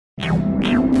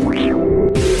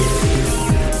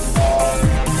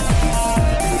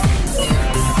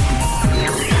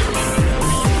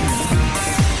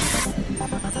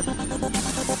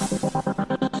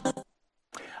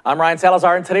I'm Ryan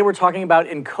Salazar, and today we're talking about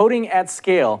encoding at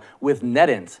scale with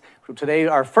NetInt. Today,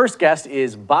 our first guest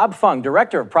is Bob Fung,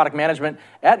 Director of Product Management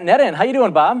at NetInt. How you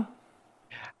doing, Bob?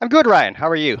 I'm good, Ryan. How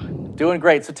are you? Doing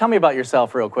great. So tell me about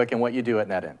yourself real quick and what you do at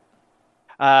NetInt.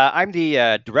 I'm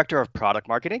the Director of Product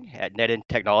Marketing at NetInt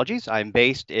Technologies. I'm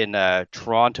based in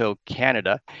Toronto,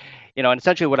 Canada. And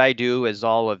essentially what I do is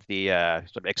all of the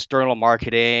sort of external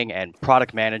marketing and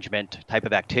product management type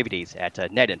of activities at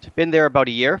NetInt. Been there about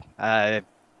a year.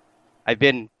 I've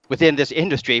been within this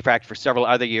industry, in fact, for several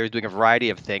other years doing a variety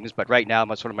of things, but right now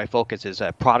my focus is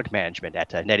product management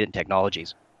at NetInt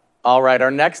Technologies. All right,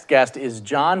 our next guest is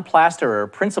John Plasterer,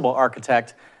 Principal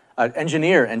Architect,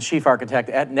 Engineer and Chief Architect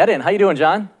at NetInt. How you doing,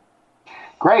 John?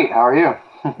 Great, how are you?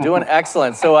 Doing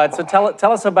excellent. So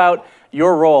tell us about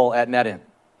your role at NetInt.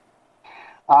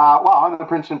 Well, I'm the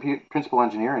Principal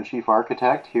Engineer and Chief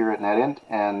Architect here at NetInt,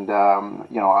 and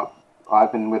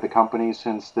I've been with the company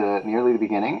since nearly the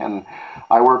beginning, and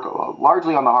I work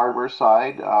largely on the hardware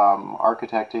side,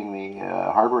 architecting the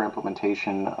hardware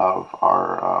implementation of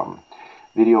our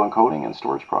video encoding and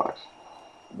storage products.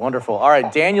 Wonderful. All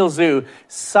right, Daniel Zhu,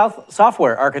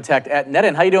 Software Architect at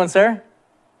NetInt. How you doing, sir?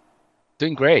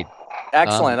 Doing great.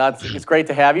 Excellent. It's great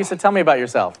to have you. So tell me about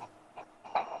yourself.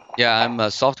 Yeah, I'm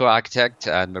a software architect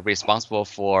and responsible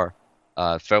for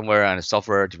firmware and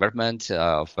software development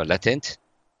for NetInt,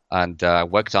 and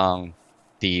worked on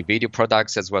the video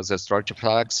products as well as the storage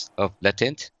products of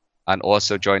NetInt, and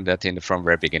also joined NetInt from the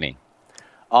very beginning.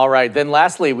 All right. Then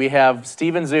lastly, we have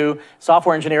Stephen Zhu,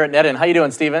 Software Engineer at NetInt. How you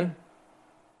doing, Stephen?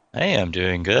 Hey, I'm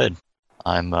doing good.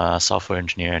 I'm a software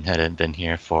engineer and had been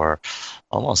here for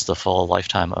almost the full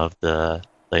lifetime of the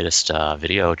latest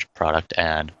video product,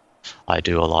 and I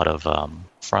do a lot of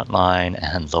frontline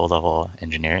and low-level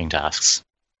engineering tasks.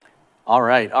 All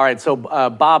right. So,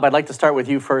 Bob, I'd like to start with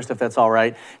you first, if that's all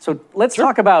right. So let's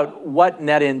talk about what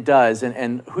NetInt does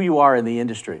and who you are in the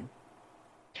industry.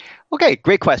 Okay,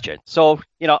 great question. So,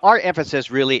 our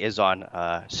emphasis really is on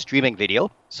streaming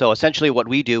video. So essentially what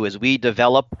we do is we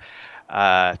develop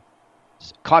we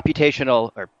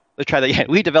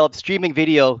develop streaming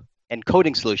video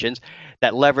encoding solutions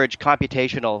that leverage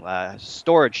computational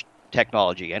storage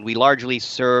technology. And we largely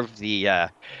serve the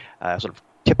sort of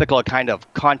typical kind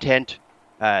of content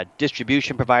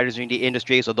distribution providers in the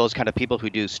industry. So those kind of people who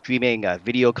do streaming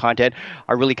video content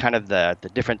are really kind of the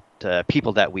different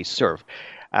people that we serve.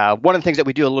 One of the things that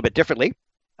we do a little bit differently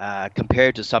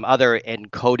compared to some other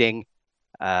encoding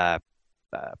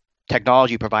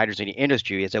technology providers in the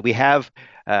industry is that we have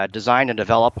designed and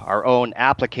developed our own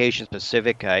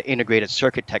application-specific integrated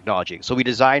circuit technology. So we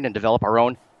design and develop our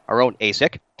own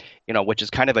ASIC, which is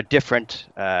kind of a different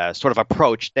sort of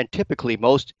approach than typically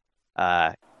most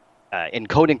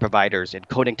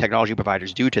encoding technology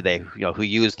providers do today, who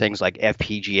use things like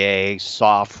FPGA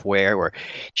software or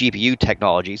GPU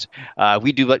technologies.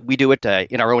 We do it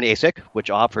in our own ASIC, which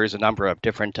offers a number of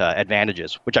different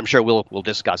advantages, which I'm sure we'll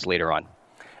discuss later on.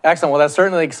 Excellent. Well, that's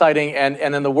certainly exciting. And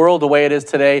in the world the way it is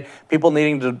today, people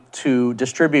needing to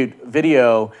distribute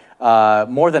video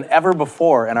more than ever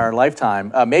before in our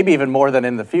lifetime, maybe even more than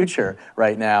in the future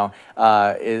right now,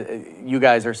 you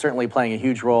guys are certainly playing a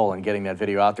huge role in getting that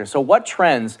video out there. So what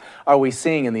trends are we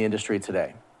seeing in the industry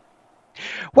today?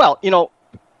 Well,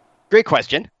 great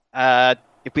question.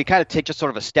 If we kind of take just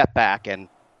sort of a step back and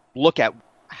look at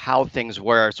how things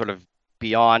were sort of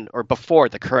beyond or before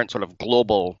the current sort of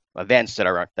global events that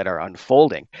are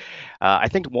unfolding, I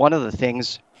think one of the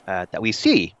things that we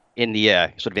see in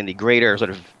the greater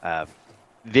sort of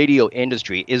video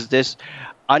industry is this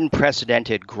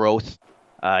unprecedented growth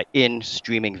in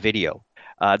streaming video.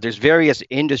 There's various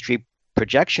industry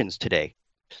projections today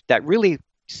that really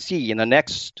see in the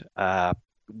next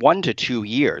 1 to 2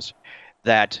 years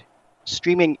that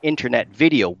streaming internet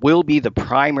video will be the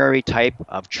primary type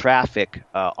of traffic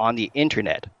on the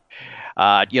internet.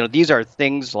 These are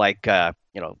things like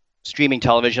streaming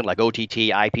television, like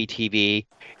OTT, IPTV.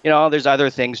 There's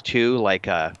other things too, like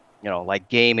like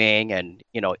gaming and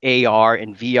AR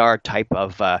and VR type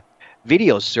of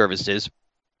video services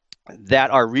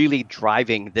that are really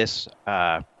driving this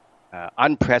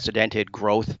unprecedented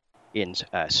growth in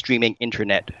streaming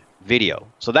internet video.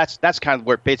 So that's kind of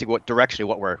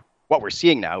what we're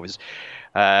seeing now is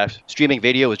streaming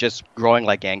video is just growing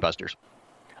like gangbusters.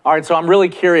 All right, so I'm really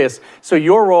curious. So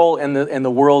your role in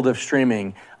the world of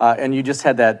streaming, and you just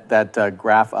had that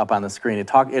graph up on the screen.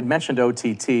 It mentioned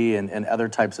OTT and other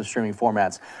types of streaming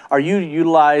formats. Are you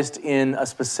utilized in a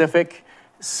specific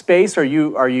space, or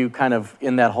are you kind of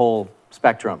in that whole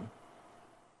spectrum?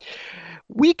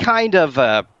 We kind of,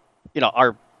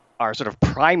 our sort of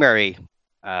primary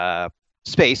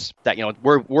space that,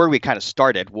 where we kind of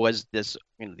started was this,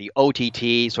 the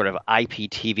OTT sort of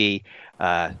IPTV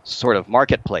sort of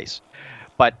marketplace.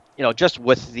 But, just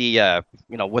with the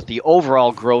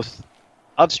overall growth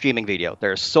of streaming video,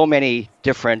 there are so many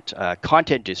different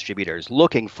content distributors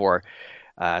looking for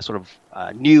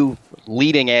new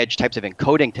leading edge types of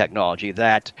encoding technology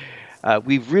that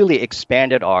we've really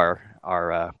expanded our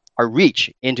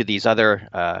reach into these other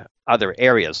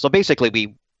areas. So basically,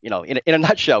 we, in a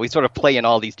nutshell, we sort of play in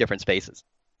all these different spaces.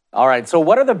 All right. So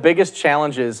what are the biggest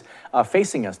challenges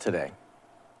facing us today?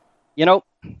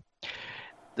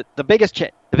 The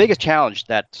biggest challenge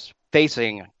that's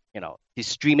facing the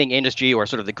streaming industry, or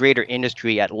sort of the greater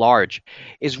industry at large,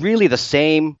 is really the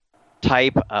same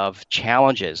type of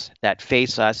challenges that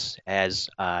face us as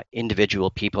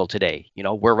individual people today.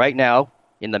 We're right now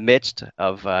in the midst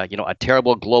of a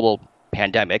terrible global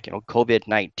pandemic,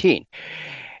 COVID-19,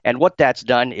 and what that's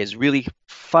done is really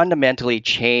fundamentally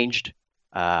changed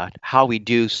how we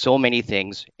do so many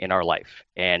things in our life,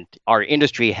 and our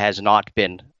industry has not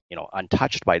been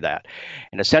untouched by that.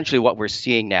 And essentially, what we're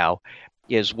seeing now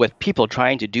is, with people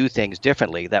trying to do things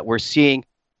differently, that we're seeing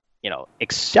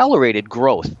accelerated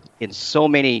growth in so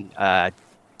many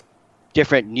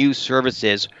different new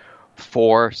services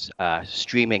for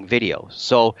streaming video.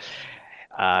 So,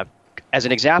 as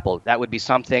an example, that would be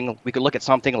something we could look at,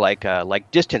 something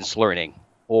like distance learning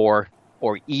or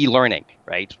e-learning,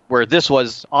 right? Where this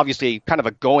was obviously kind of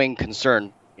a going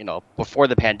concern, before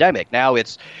the pandemic. Now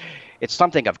it's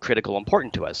something of critical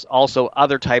importance to us. Also,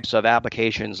 other types of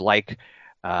applications like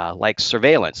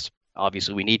surveillance.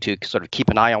 Obviously, we need to sort of keep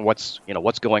an eye on what's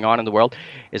going on in the world,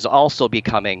 is also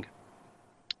becoming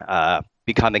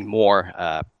more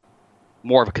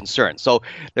of a concern. So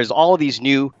there's all of these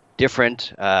new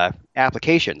different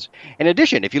applications. In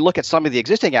addition, if you look at some of the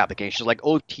existing applications like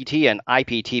OTT and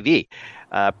IPTV,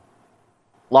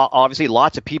 obviously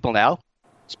lots of people now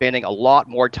spending a lot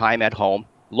more time at home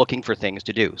looking for things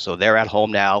to do. So they're at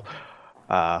home now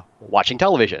watching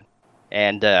television.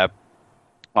 And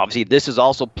obviously, this is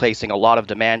also placing a lot of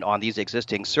demand on these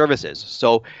existing services.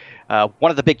 So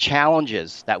one of the big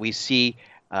challenges that we see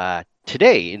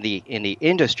today in the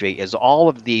industry is all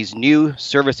of these new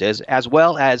services, as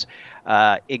well as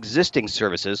existing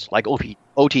services like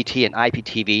OTT and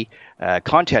IPTV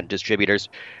content distributors,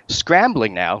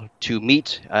 scrambling now to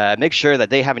make sure that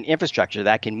they have an infrastructure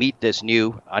that can meet this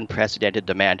new unprecedented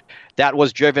demand that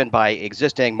was driven by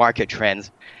existing market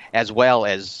trends, as well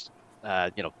as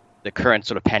the current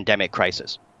sort of pandemic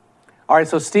crisis. All right,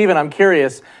 so Stephen, I'm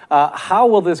curious, how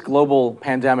will this global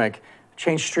pandemic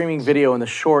change streaming video in the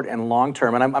short and long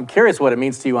term? And I'm curious what it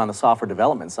means to you on the software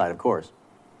development side, of course.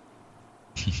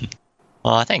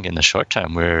 Well, I think in the short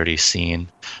term, we're already seeing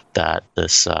that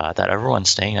that everyone's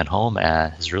staying at home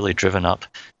has really driven up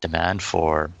demand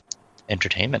for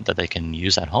entertainment that they can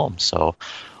use at home. So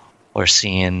we're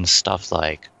seeing stuff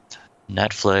like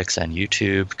Netflix and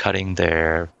YouTube cutting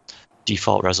their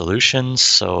default resolutions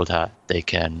so that they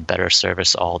can better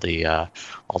service all the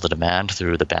demand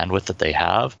through the bandwidth that they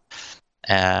have.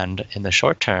 And in the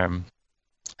short term,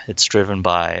 it's driven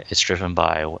by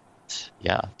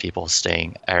people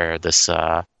staying,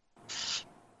 the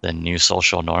new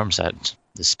social norms that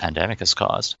this pandemic has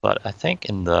caused. But I think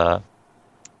in the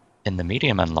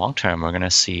medium and long term, we're going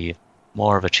to see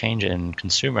more of a change in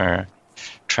consumer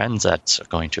trends that's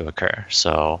going to occur.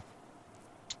 So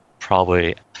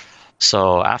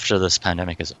after this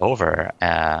pandemic is over,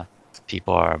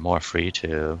 people are more free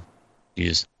to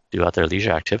do other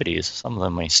leisure activities. Some of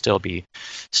them may still be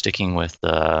sticking with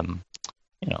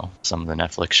some of the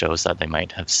Netflix shows that they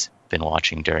might have been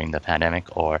watching during the pandemic,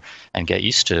 and get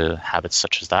used to habits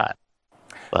such as that.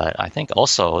 But I think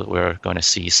also we're going to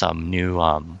see some new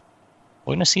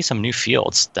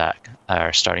fields that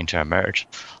are starting to emerge.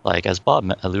 Like, as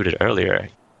Bob alluded earlier,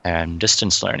 and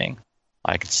distance learning.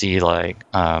 I could see the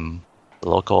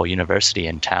local university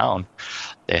in town,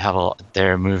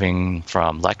 they're moving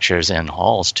from lectures in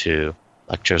halls to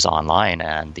lectures online,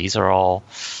 and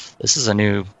this is a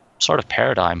new sort of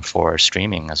paradigm for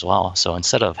streaming as well. So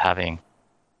instead of having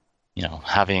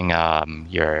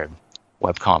your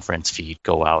web conference feed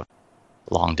go out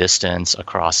long distance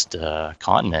across the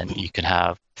continent, you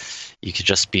could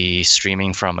just be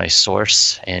streaming from a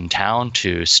source in town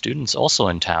to students also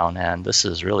in town. And this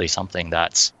is really something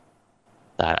that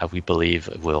we believe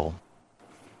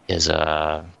is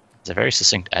a very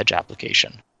succinct edge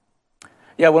application.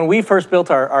 Yeah, when we first built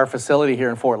our facility here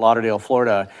in Fort Lauderdale,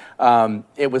 Florida,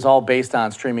 it was all based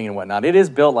on streaming and whatnot. It is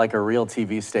built like a real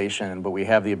TV station, but we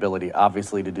have the ability,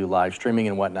 obviously, to do live streaming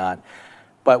and whatnot.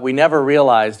 But we never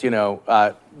realized,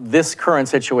 this current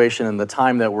situation and the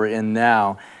time that we're in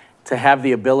now, to have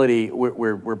the ability,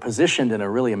 we're positioned in a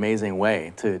really amazing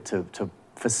way to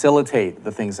facilitate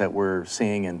the things that we're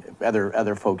seeing and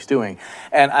other folks doing.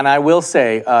 And I will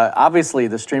say, obviously,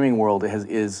 the streaming world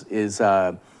is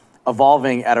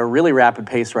evolving at a really rapid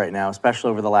pace right now, especially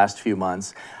over the last few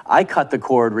months. I cut the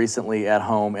cord recently at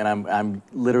home, and I'm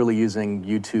literally using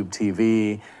YouTube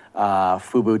TV,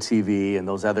 Fubo TV, and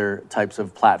those other types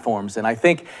of platforms. And I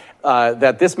think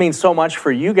that this means so much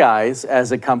for you guys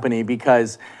as a company,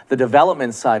 because the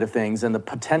development side of things and the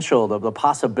potential, the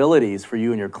possibilities for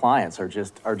you and your clients are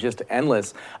just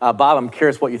endless. Bob, I'm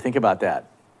curious what you think about that.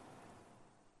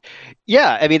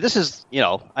 Yeah, I mean, this is,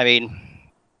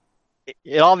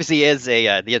 it obviously is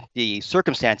the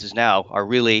circumstances now are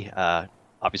really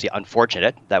obviously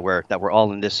unfortunate that we're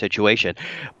all in this situation,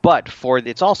 but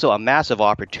it's also a massive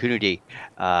opportunity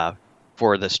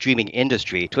for the streaming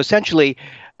industry to essentially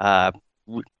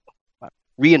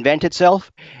reinvent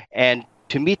itself and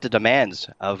to meet the demands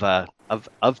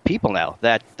of people now.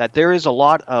 That there is a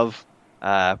lot of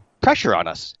pressure on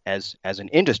us as an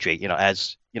industry,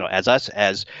 as us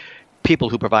as people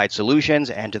who provide solutions,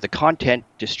 and to the content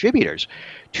distributors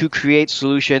to create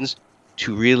solutions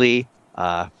to really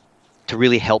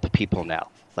help people now.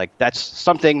 Like, that's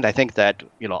something I think that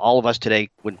all of us today,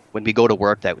 when we go to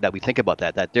work, that we think about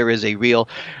that there is a real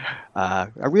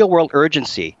world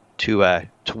urgency to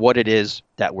what it is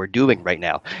that we're doing right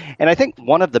now. And I think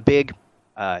one of the big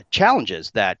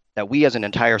challenges that we as an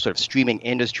entire sort of streaming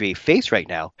industry face right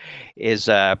now is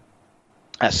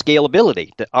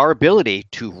scalability, our ability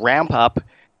to ramp up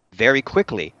very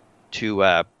quickly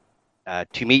to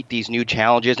meet these new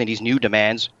challenges and these new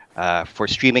demands for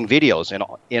streaming videos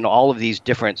in all of these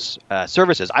different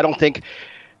services. I don't think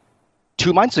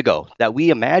 2 months ago that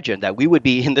we imagined that we would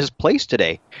be in this place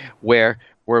today, where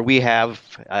we have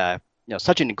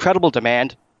such an incredible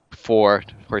demand for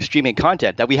streaming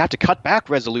content that we have to cut back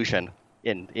resolution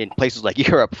in places like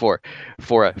Europe for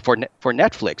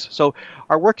Netflix. So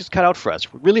our work is cut out for us.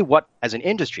 Really, what as an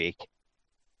industry,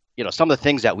 some of the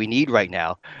things that we need right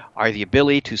now are the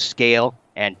ability to scale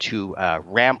and to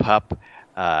ramp up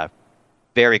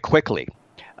very quickly.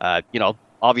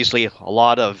 Obviously, a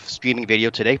lot of streaming video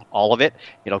today, all of it,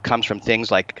 comes from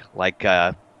things like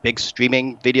big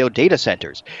streaming video data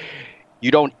centers.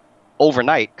 You don't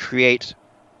overnight create.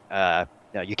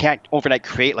 You can't overnight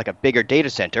create like a bigger data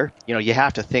center. You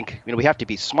have to think. We have to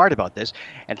be smart about this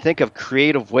and think of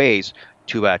creative ways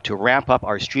to ramp up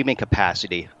our streaming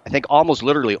capacity. I think almost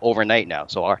literally overnight now.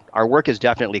 So our work is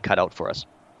definitely cut out for us.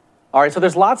 All right. So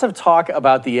there's lots of talk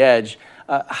about the edge.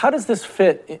 How does this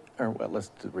fit? Let's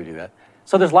redo that.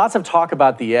 So there's lots of talk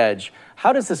about the edge.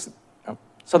 How does this?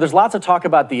 So there's lots of talk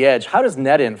about the edge. How does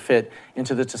NetInt fit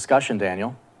into this discussion,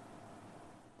 Daniel?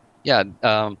 Yeah,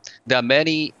 there are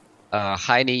many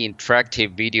highly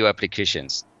interactive video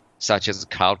applications, such as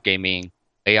cloud gaming,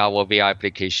 AR or VR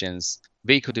applications,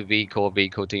 vehicle-to-vehicle,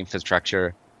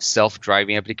 vehicle-to-infrastructure,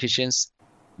 self-driving applications.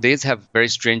 These have very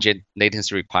stringent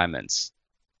latency requirements.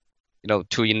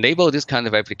 To enable this kind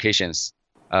of applications,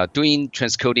 doing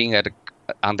transcoding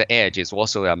on the edge is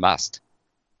also a must.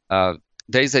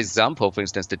 There is an example, for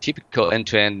instance, the typical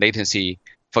end-to-end latency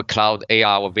for cloud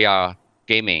AR or VR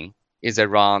gaming is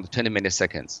around 20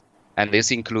 milliseconds. And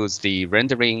this includes the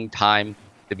rendering time,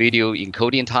 the video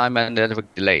encoding time, and the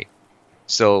network delay.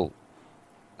 So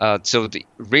the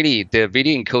video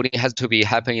encoding has to be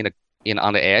happening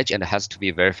on the edge, and it has to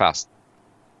be very fast.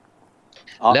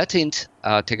 NetInt,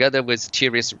 together with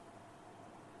TRS.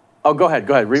 Oh, go ahead.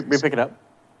 Pick it up.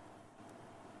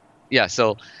 Yeah,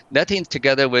 so NetInt,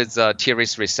 together with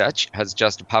TRS Research, has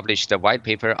just published a white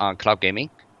paper on cloud gaming.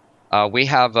 We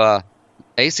have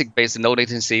ASIC-based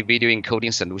low-latency video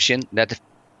encoding solution that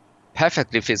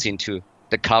perfectly fits into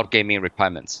the cloud gaming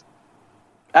requirements.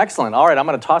 Excellent. All right, I'm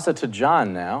going to toss it to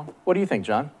John now. What do you think,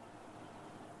 John?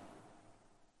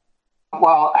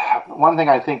 Well, one thing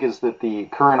I think is that the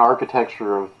current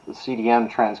architecture of the CDN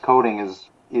transcoding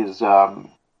is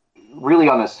really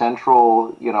on a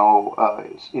central,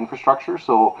 infrastructure.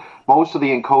 So most of the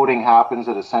encoding happens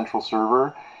at a central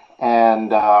server,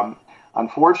 and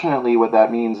unfortunately, what that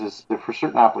means is that for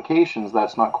certain applications,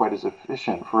 that's not quite as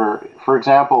efficient. For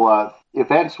example,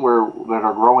 events that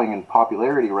are growing in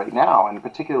popularity right now, and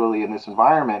particularly in this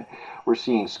environment, we're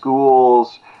seeing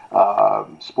schools,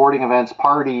 sporting events,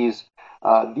 parties.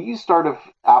 These sort of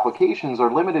applications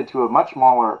are limited to a much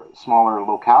smaller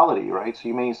locality, right? So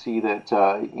you may see that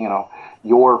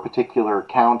your particular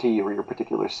county or your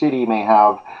particular city may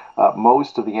have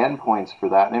most of the endpoints for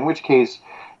that, and in which case,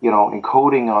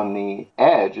 encoding on the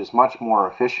edge is much more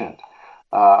efficient.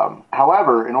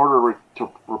 However, in order to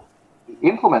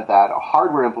implement that, a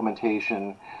hardware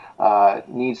implementation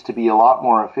needs to be a lot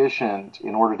more efficient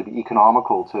in order to be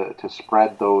economical to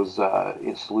spread those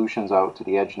solutions out to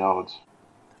the edge nodes.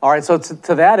 All right, so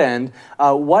to that end,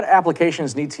 what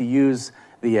applications need to use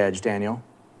the edge, Daniel?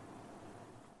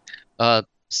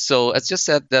 So as just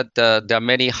said that there are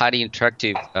many highly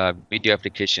interactive video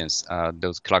applications,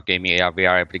 those cloud gaming, AR,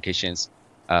 VR applications,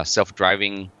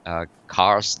 self-driving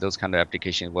cars, those kind of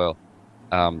applications will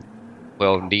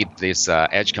need this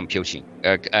edge computation,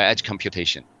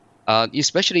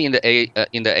 especially in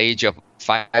the age of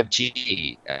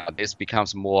 5G. This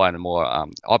becomes more and more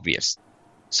obvious.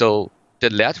 So the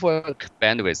network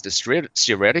bandwidth, the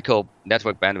theoretical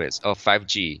network bandwidth of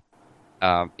 5G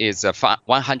is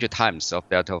 100 times of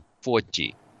that of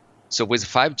 4G. So with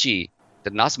 5G,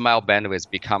 the last mile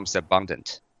bandwidth becomes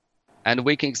abundant. And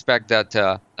we can expect that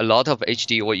a lot of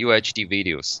HD or UHD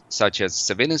videos, such as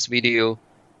surveillance video,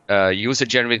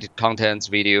 user-generated content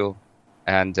video,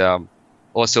 and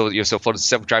also for the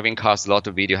self-driving cars, a lot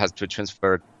of video has to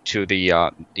transfer to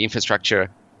the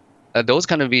infrastructure. Those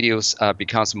kind of videos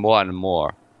becomes more and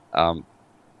more.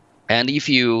 And if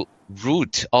you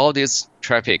route all this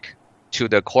traffic to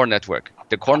the core network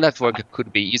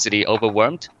could be easily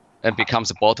overwhelmed and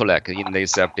becomes a bottleneck in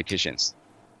these applications.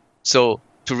 So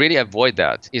to really avoid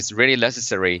that, it's really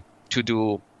necessary to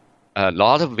do a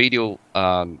lot of video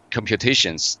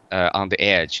computations on the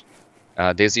edge.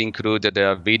 These include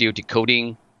the video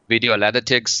decoding, video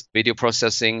analytics, video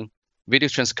processing, video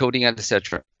transcoding,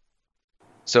 etc.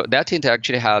 So NetInt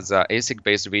actually has an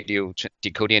ASIC-based video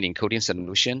decoding and encoding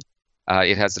solution.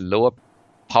 It has lower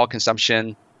power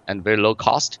consumption and very low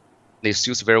cost. It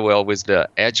suits very well with the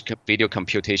edge video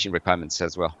computation requirements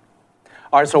as well.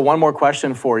 All right, so one more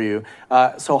question for you.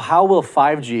 So how will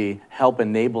 5G help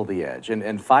enable the edge? And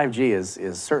 5G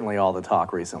is certainly all the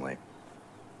talk recently.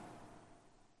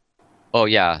 Oh,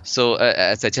 yeah. So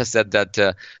as I just said, that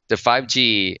the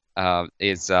 5G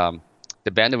is the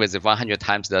bandwidth is 100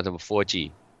 times that of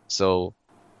 4G. So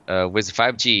with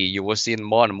 5G, you will see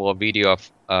more and more video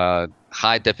of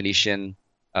high definition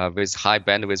with high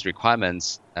bandwidth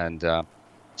requirements. And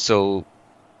so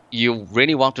you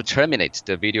really want to terminate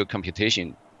the video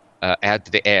computation at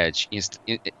the edge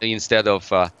instead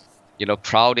of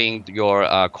crowding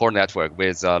your core network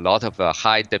with a lot of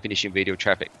high definition video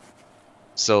traffic.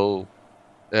 So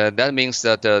that means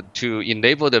that to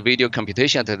enable the video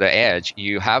computation at the edge,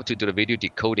 you have to do the video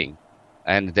decoding,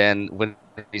 and then when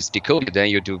it's decoded, then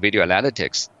you do video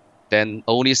analytics. Then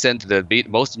only send the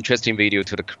most interesting video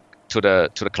to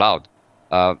the cloud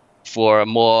for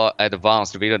more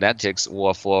advanced video analytics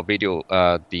or for video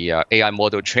the AI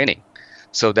model training.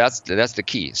 So that's the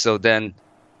key. So then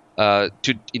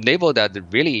to enable that,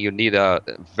 really you need a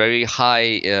very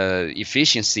high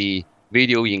efficiency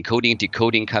video encoding,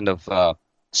 decoding kind of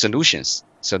solutions.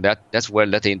 So that's where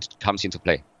NetInt comes into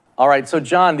play. All right, so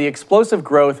John, the explosive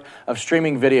growth of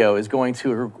streaming video is going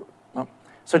to.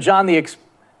 So John, the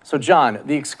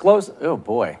explosive. Oh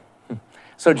boy.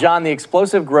 So John, the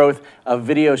explosive growth of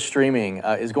video streaming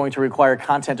is going to require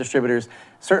content distributors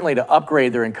certainly to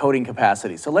upgrade their encoding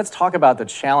capacity. So let's talk about the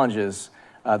challenges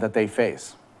that they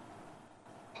face.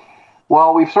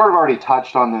 Well, we've sort of already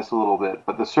touched on this a little bit,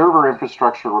 but the server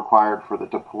infrastructure required for the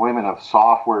deployment of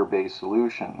software-based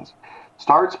solutions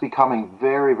starts becoming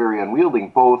very, very unwieldy,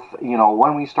 both,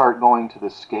 when we start going to the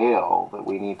scale that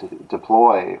we need to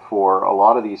deploy for a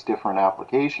lot of these different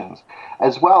applications,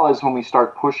 as well as when we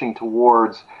start pushing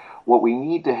towards what we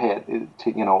need to hit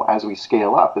as we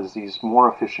scale up is these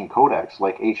more efficient codecs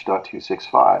like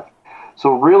H.265.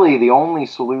 So really the only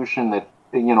solution that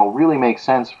really makes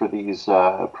sense for these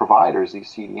providers, these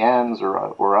CDNs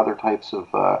or other types of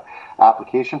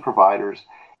application providers,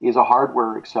 is a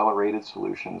hardware accelerated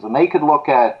solutions. And they could look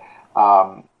at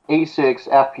ASICs,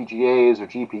 FPGAs, or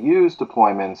GPUs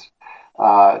deployments.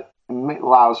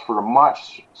 Allows for a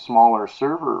much smaller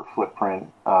server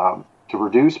footprint to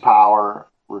reduce power,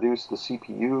 reduce the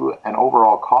CPU, and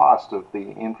overall cost of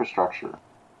the infrastructure.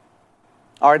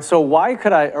 All right, so why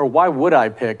would I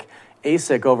pick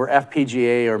ASIC over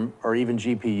FPGA or even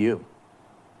GPU?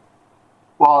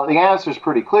 Well, the answer is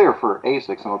pretty clear for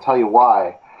ASICs, and I'll tell you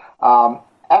why.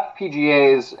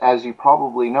 FPGAs, as you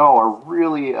probably know, are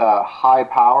really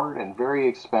high-powered and very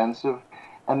expensive,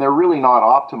 and they're really not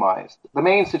optimized. The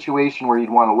main situation where you'd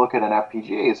want to look at an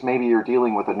FPGA is maybe you're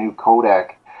dealing with a new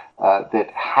codec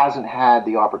that hasn't had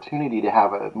the opportunity to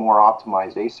have a more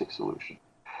optimized ASIC solution.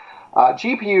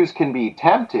 GPUs can be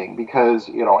tempting because,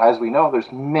 as we know,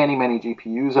 there's many, many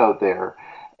GPUs out there,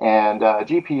 and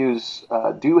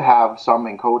GPUs do have some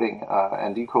encoding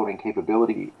and decoding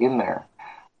capability in there.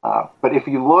 But if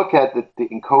you look at the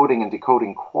encoding and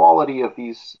decoding quality of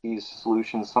these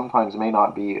solutions, sometimes may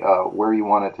not be where you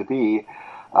want it to be.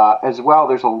 As well,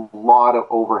 there's a lot of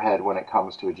overhead when it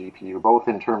comes to a GPU, both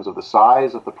in terms of the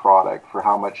size of the product for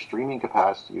how much streaming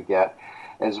capacity you get,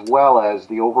 as well as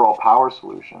the overall power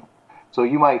solution. So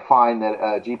you might find that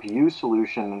a GPU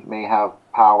solution may have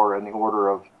power in the order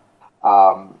of,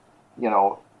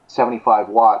 75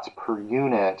 watts per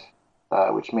unit,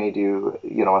 which may do,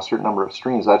 a certain number of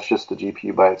streams. That's just the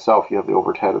GPU by itself. You have the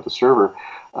overhead of the server,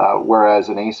 whereas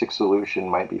an ASIC solution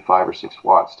might be 5 or 6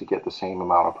 watts to get the same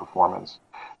amount of performance.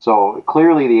 So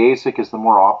clearly the ASIC is the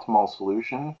more optimal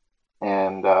solution,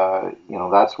 and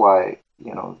that's why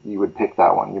you would pick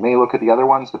that one. You may look at the other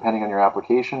ones depending on your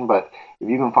application, but if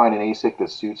you can find an ASIC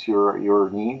that suits your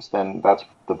needs, then that's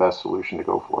the best solution to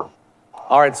go for.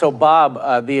 All right, so Bob,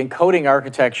 the encoding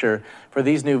architecture for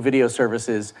these new video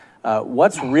services,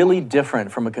 what's really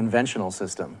different from a conventional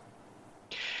system?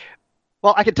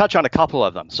 Well, I can touch on a couple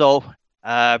of them. So,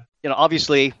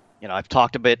 obviously, I've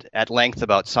talked a bit at length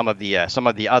about some of the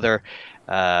other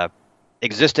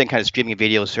existing kind of streaming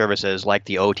video services like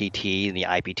the OTT and the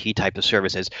IPT type of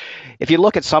services. If you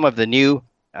look at some of the new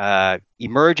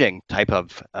emerging type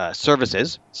of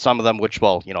services, some of them which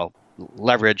will,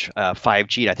 leverage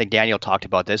 5G, and I think Daniel talked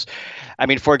about this. I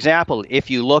mean, for example,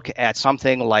 if you look at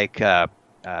something like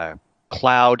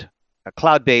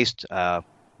cloud-based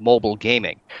mobile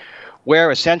gaming, where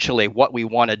essentially what we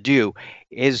want to do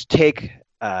is take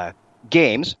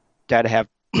games that have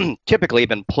typically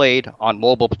been played on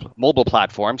mobile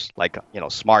platforms like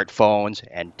smartphones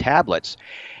and tablets,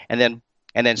 and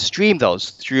then stream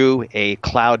those through a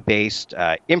cloud-based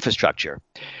infrastructure.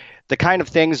 The kind of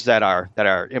things that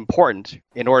are important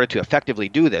in order to effectively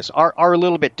do this are a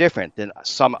little bit different than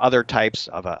some other types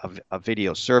of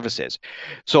video services.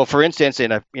 So, for instance,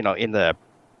 in the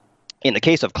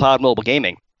case of cloud mobile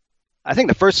gaming, I think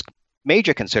the first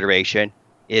major consideration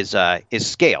is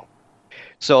scale.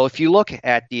 So, if you look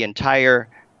at the entire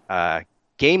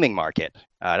gaming market,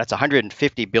 that's a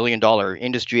 $150 billion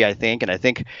industry, I think, and I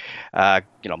think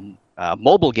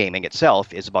mobile gaming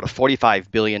itself is about a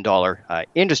 $45 billion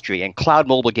industry, and cloud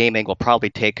mobile gaming will probably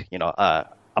take a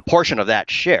portion of that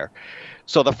share.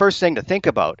 So the first thing to think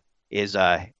about is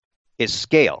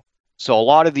scale. So a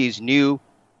lot of these new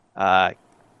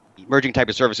emerging type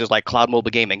of services like cloud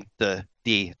mobile gaming, the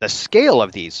scale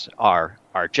of these are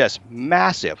just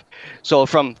massive. So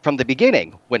from the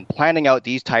beginning, when planning out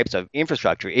these types of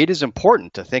infrastructure, it is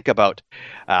important to think about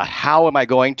how am I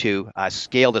going to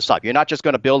scale this up. You're not just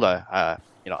going to build a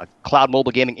cloud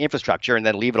mobile gaming infrastructure and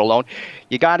then leave it alone.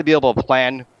 You got to be able to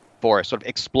plan for sort of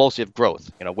explosive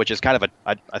growth, which is kind of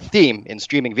a theme in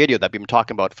streaming video that we've been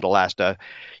talking about for the last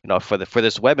for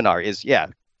this webinar. Is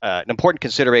an important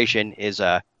consideration is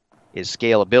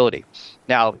scalability.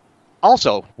 Now,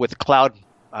 also with cloud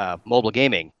mobile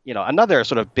gaming, another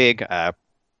sort of big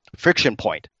friction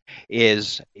point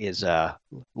is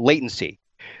latency.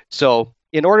 So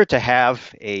in order to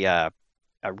have a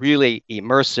really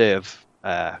immersive,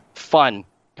 fun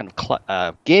kind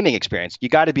of gaming experience, you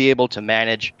got to be able to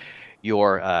manage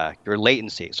your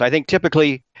latency. So I think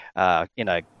typically in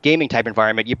a gaming type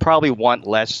environment, you probably want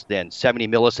less than 70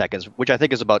 milliseconds, which I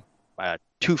think is about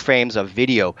 2 frames of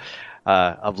video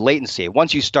of latency.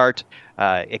 Once you start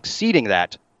exceeding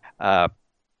that,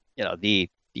 the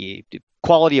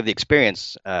quality of the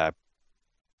experience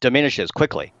diminishes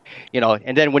quickly.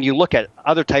 And then when you look at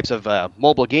other types of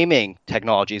mobile gaming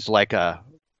technologies like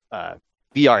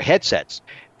VR headsets,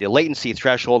 the latency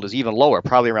threshold is even lower,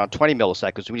 probably around 20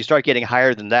 milliseconds. When you start getting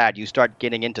higher than that, you start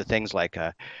getting into things like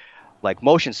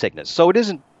motion sickness. So it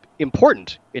isn't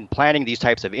important in planning these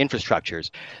types of infrastructures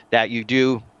that you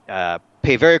do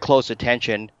pay very close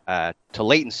attention to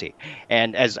latency.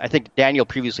 And as I think Daniel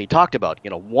previously talked about,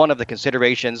 one of the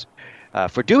considerations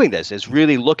for doing this is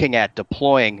really looking at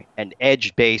deploying an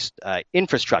edge-based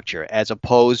infrastructure as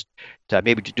opposed to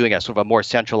maybe doing a sort of a more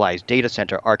centralized data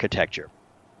center architecture.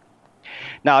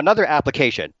 Now, another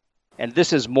application, and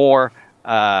this is more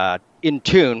in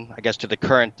tune, I guess, to the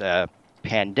current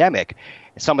pandemic,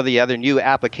 some of the other new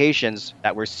applications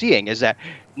that we're seeing is that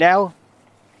now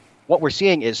what we're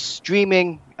seeing is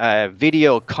streaming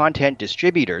video content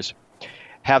distributors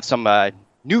have some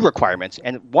new requirements.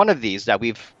 And one of these that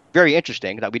very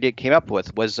interesting that we came up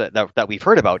with was that we've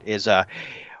heard about is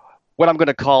what I'm going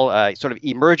to call sort of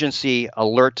emergency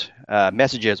alert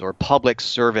messages or public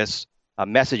service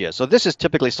messages. So this is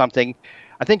typically something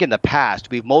I think in the past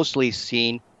we've mostly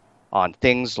seen on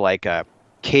things like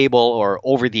cable or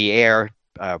over-the-air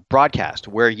broadcast,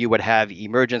 where you would have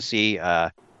emergency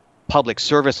public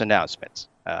service announcements.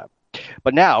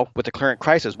 But now, with the current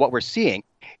crisis, what we're seeing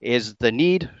is the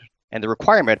need and the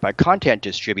requirement by content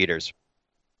distributors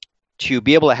to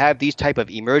be able to have these type of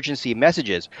emergency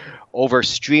messages over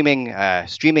streaming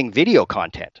video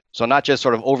content. So not just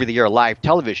sort of over-the-air live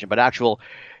television, but actual,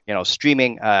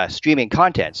 streaming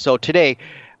content. So today,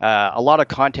 a lot of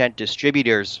content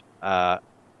distributors are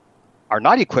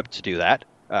not equipped to do that,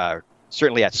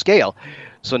 certainly at scale.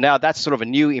 So now that's sort of a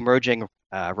new emerging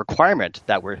requirement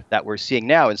that we're seeing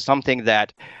now, and something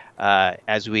that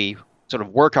as we sort of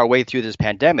work our way through this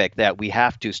pandemic, that we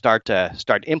have to start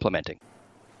implementing.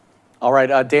 All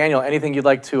right, Daniel, anything you'd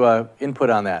like to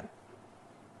input on that?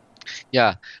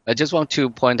 Yeah, I just want to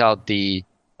point out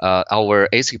our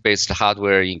ASIC-based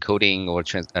hardware encoding or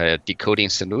decoding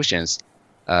solutions.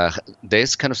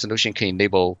 This kind of solution can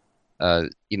enable,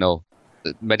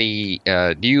 many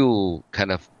new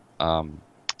kind of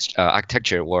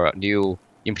architecture or new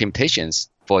implementations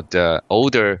for the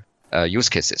older use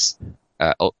cases.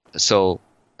 So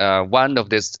one of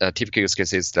these typical use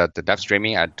cases is that the live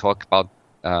streaming I talked about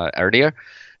earlier.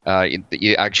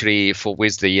 It actually,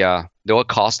 with the lower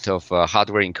cost of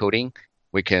hardware encoding,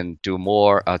 we can do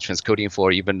more transcoding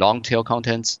for even long tail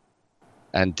contents.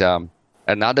 And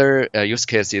another use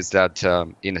case is that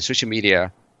in the social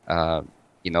media,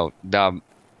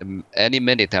 any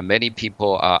minute many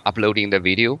people are uploading the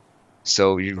video,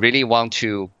 so you really want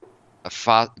to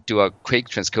do a quick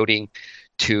transcoding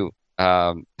to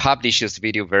publish this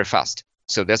video very fast.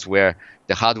 So that's where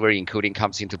the hardware encoding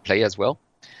comes into play as well.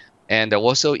 And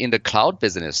also in the cloud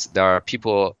business, there are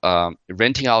people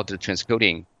renting out the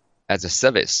transcoding as a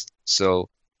service. So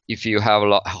if you have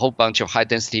a whole bunch of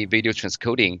high-density video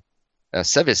transcoding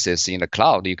services in the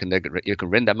cloud, you can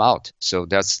rent them out. So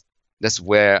that's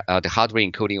where the hardware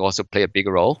encoding also play a big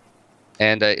role.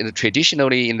 And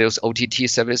traditionally in those OTT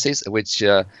services, which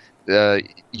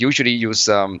usually use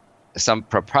some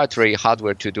proprietary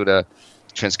hardware to do the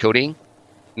transcoding,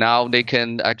 now they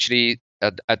can actually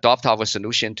adopt our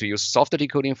solution to use software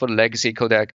decoding for the legacy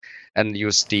codec and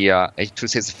use the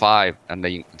H.265 and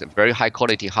the very high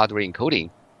quality hardware encoding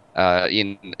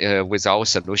with our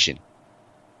solution.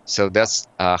 So that's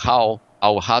how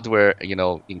our hardware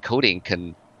encoding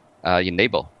can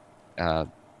enable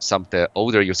some of the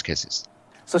older use cases.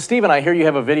 So Stephen, I hear you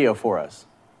have a video for us.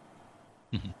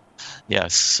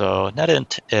 Yes, so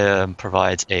NetInt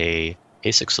provides a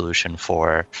ASIC solution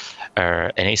for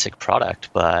an ASIC product,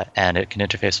 and it can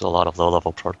interface with a lot of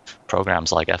low-level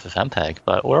programs like FFmpeg.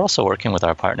 But we're also working with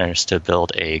our partners to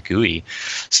build a GUI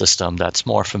system that's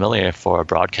more familiar for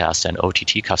broadcast and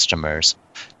OTT customers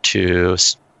to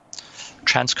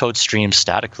transcode streams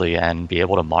statically and be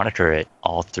able to monitor it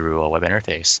all through a web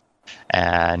interface.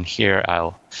 And here I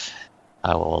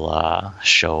will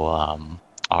show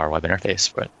our web interface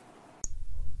for it.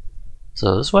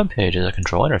 So this web page is a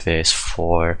control interface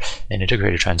for an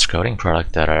integrated transcoding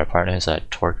product that our partners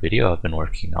at Torque Video have been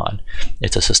working on.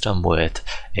 It's a system with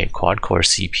a quad-core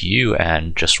CPU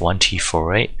and just one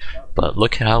T48, but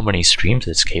look at how many streams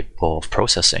it's capable of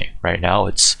processing. Right now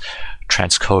it's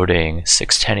transcoding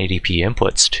 6 1080p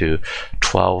inputs to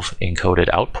 12 encoded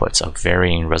outputs of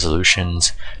varying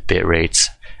resolutions, bit rates,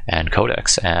 and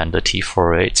codecs, and the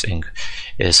T48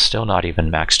 is still not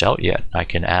even maxed out yet. I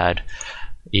can add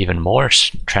even more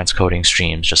transcoding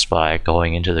streams just by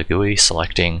going into the GUI,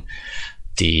 selecting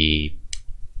the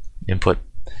input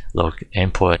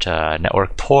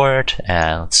network port,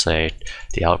 and let's say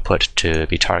the output to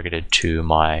be targeted to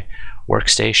my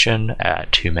workstation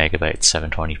at 2 megabytes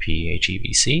 720p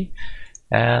HEVC,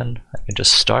 and I can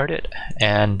just start it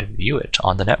and view it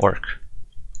on the network.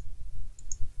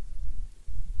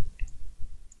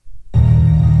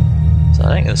 So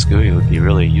I think this GUI would be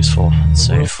really useful,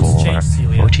 say, for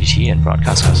OTT and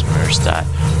broadcast customers that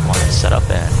want to set up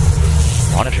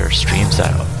and monitor streams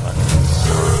that run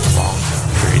long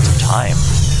periods of time.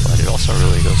 But it also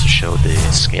really goes to show the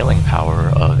scaling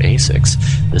power of ASICs.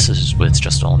 This is with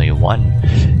just only one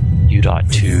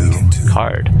U.2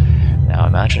 card. Now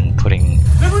imagine going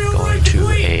to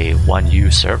a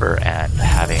 1U server and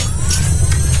having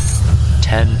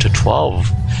 10 to 12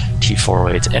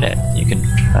 T408s in it. You can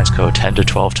transcode 10 to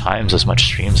 12 times as much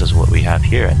streams as what we have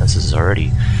here, and this is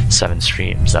already 7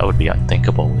 streams. That would be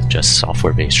unthinkable with just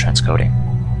software-based transcoding.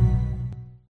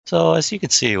 So as you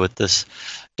can see with this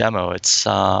demo, it's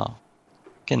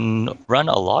can run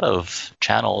a lot of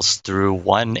channels through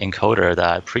one encoder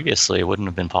that previously wouldn't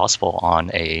have been possible on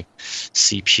a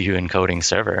CPU encoding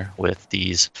server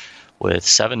with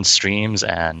 7 streams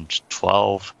and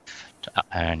 12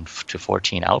 and to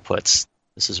 14 outputs.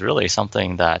 This is really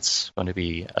something that's going to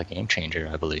be a game changer,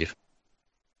 I believe.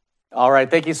 All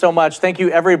right, thank you so much. Thank you,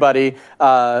 everybody.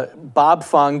 Bob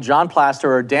Fung, John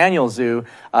Plasterer, Daniel Zhu,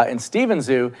 and Stephen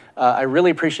Zhu. I really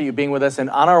appreciate you being with us. And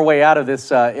on our way out of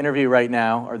this interview right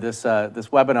now, or this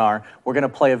webinar, we're going to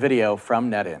play a video from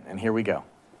NetInt. And here we go.